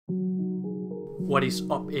What is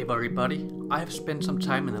up, everybody? I have spent some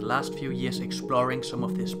time in the last few years exploring some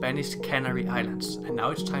of the Spanish Canary Islands, and now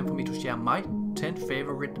it's time for me to share my 10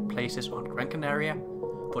 favorite places on Gran Canaria,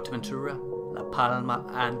 Fuerteventura, La Palma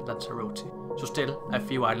and Lanzarote. So still a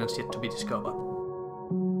few islands yet to be discovered.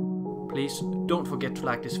 Please don't forget to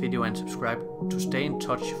like this video and subscribe to stay in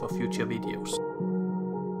touch for future videos.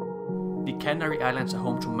 The Canary Islands are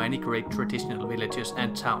home to many great traditional villages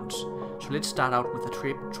and towns, so let's start out with a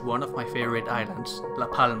trip to one of my favorite islands, La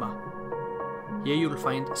Palma. Here you'll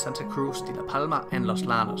find Santa Cruz de la Palma and Los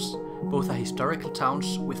Llanos. Both are historical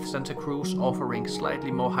towns, with Santa Cruz offering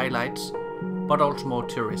slightly more highlights, but also more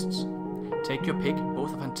tourists. Take your pick,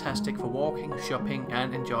 both are fantastic for walking, shopping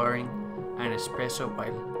and enjoying an espresso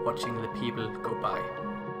while watching the people go by.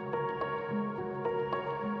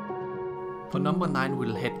 For number 9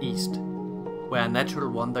 we'll head east, where a natural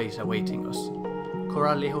wonder is awaiting us.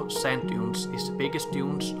 Coralejo sand dunes is the biggest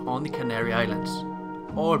dunes on the Canary Islands,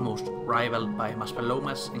 almost rivaled by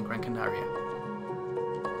Maspalomas in Gran Canaria.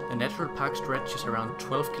 The natural park stretches around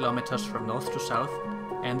 12 kilometers from north to south,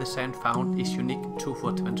 and the sand found is unique to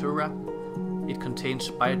Fuerteventura. It contains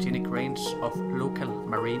biogenic grains of local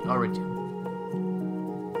marine origin,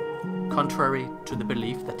 contrary to the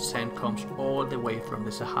belief that sand comes all the way from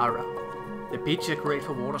the Sahara. The beaches are great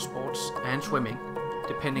for water sports and swimming,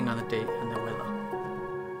 depending on the day and the weather.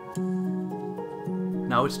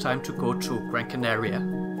 Now it's time to go to Gran Canaria.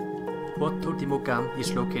 Puerto de Mogan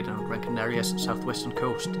is located on Gran Canaria's southwestern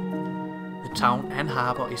coast. The town and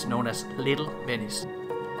harbour is known as Little Venice.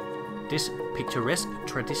 This picturesque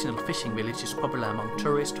traditional fishing village is popular among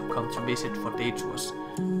tourists who come to visit for day tours.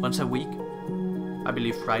 Once a week, I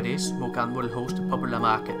believe Fridays, Mogan will host a popular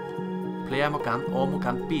market. Playa Mogan or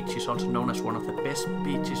Mogan Beach is also known as one of the best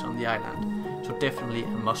beaches on the island, so definitely a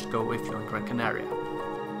must go if you're in Gran Canaria.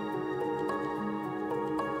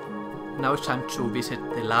 Now it's time to visit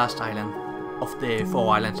the last island of the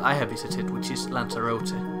 4 islands I have visited, which is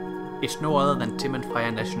Lanzarote. It's no other than Tim and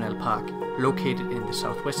Fire National Park. Located in the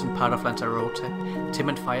southwestern part of Lanzarote, Tim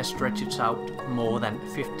and Fire stretches out more than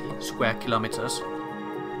 50 square kilometers.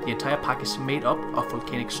 The entire park is made up of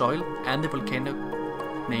volcanic soil, and the volcano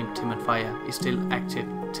named Tim and Fire is still active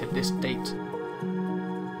till this date.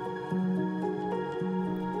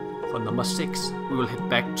 For number 6, we will head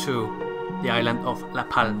back to the island of La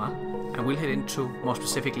Palma, and we'll head into, more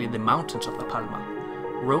specifically, the mountains of La Palma.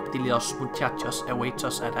 Roque de los Muchachos awaits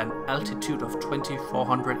us at an altitude of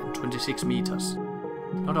 2,426 meters.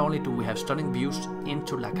 Not only do we have stunning views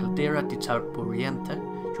into La Caldera de Taburiente,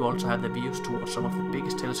 you also have the views towards some of the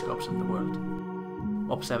biggest telescopes in the world.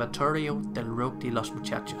 Observatorio del Roque de los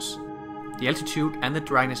Muchachos. The altitude and the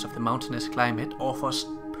dryness of the mountainous climate offers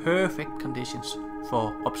perfect conditions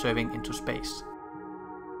for observing into space.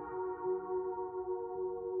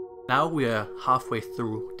 Now we are halfway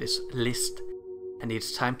through this list, and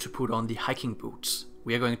it's time to put on the hiking boots.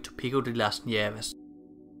 We are going to Pico de las Nieves.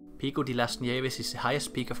 Pico de las Nieves is the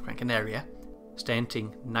highest peak of Gran Canaria,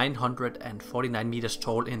 standing 949 meters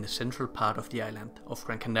tall in the central part of the island of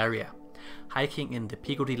Gran Canaria. Hiking in the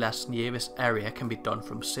Pico de las Nieves area can be done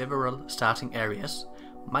from several starting areas.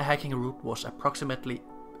 My hiking route was approximately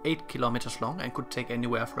 8 kilometers long and could take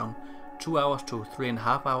anywhere from 2 hours to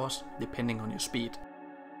 3.5 hours, depending on your speed.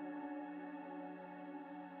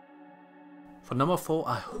 For number 4,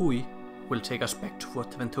 a hui will take us back to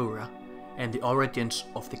Fuerteventura and the origins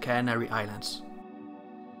of the Canary Islands.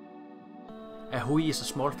 A hui is a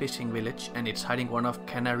small fishing village, and it's hiding one of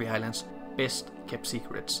Canary Islands' best kept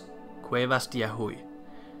secrets, Cuevas de Ajuy.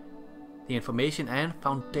 The information and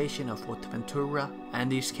foundation of Fuerteventura and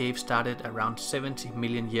these caves started around 70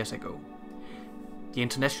 million years ago. The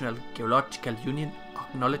International Geological Union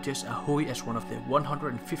acknowledges Ajuy as one of the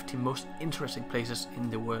 150 most interesting places in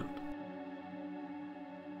the world.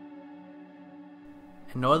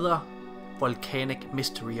 Another volcanic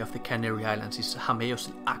mystery of the Canary Islands is Jameos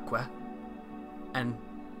del Agua, and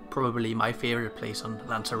probably my favorite place on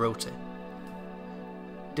Lanzarote.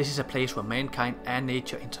 This is a place where mankind and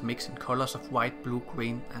nature intermix in colors of white, blue,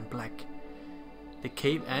 green and black. The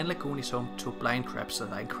cave and lagoon is home to blind crabs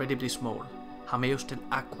that are incredibly small. Jameos del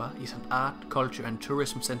Agua is an art, culture and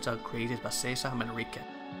tourism center created by Cesar Manrique.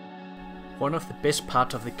 One of the best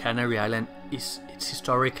parts of the Canary Island is its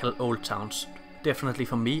historical old towns. Definitely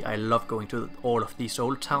for me, I love going to all of these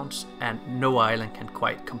old towns, and no island can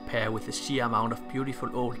quite compare with the sheer amount of beautiful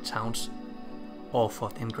old towns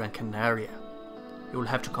offered in Gran Canaria. You will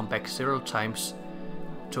have to come back several times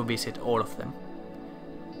to visit all of them.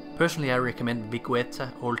 Personally, I recommend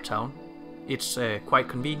Vigueta Old Town. It's quite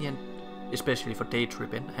convenient, especially for day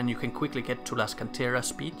tripping, and you can quickly get to Las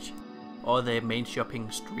Canteras beach. or the main shopping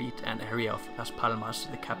street and area of Las Palmas,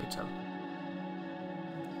 the capital.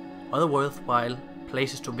 Other worthwhile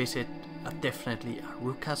places to visit are definitely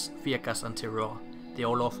Arucas, Vieques and Teruel. They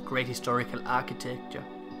all offer great historical architecture,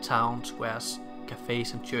 towns, squares,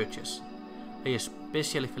 cafes and churches. I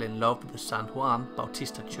especially fell in love with the San Juan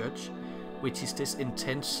Bautista Church, which is this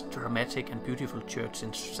intense, dramatic and beautiful church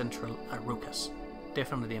in central Arucas.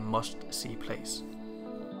 Definitely a must-see place.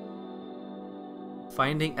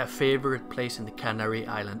 Finding a favorite place in the Canary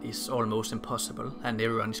Island is almost impossible, and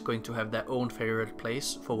everyone is going to have their own favorite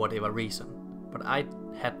place for whatever reason. But I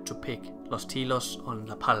had to pick Los Tilos on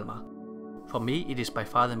La Palma. For me, it is by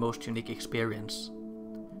far the most unique experience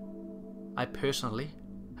I personally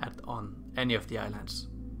had on any of the islands.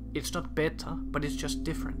 It's not better, but it's just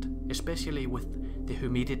different, especially with the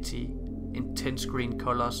humidity, intense green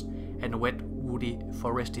colors and wet, woody,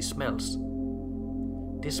 foresty smells.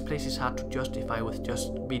 This place is hard to justify with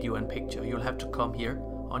just video and picture. You'll have to come here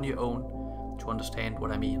on your own to understand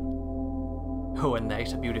what I mean. Oh, and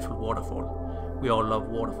there's a beautiful waterfall. We all love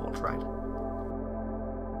waterfalls, right?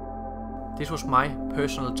 This was my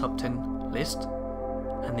personal top 10 list,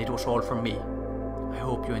 and it was all from me. I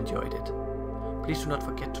hope you enjoyed it. Please do not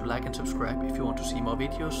forget to like and subscribe if you want to see more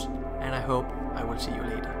videos, and I hope I will see you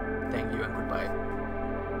later. Thank you and goodbye.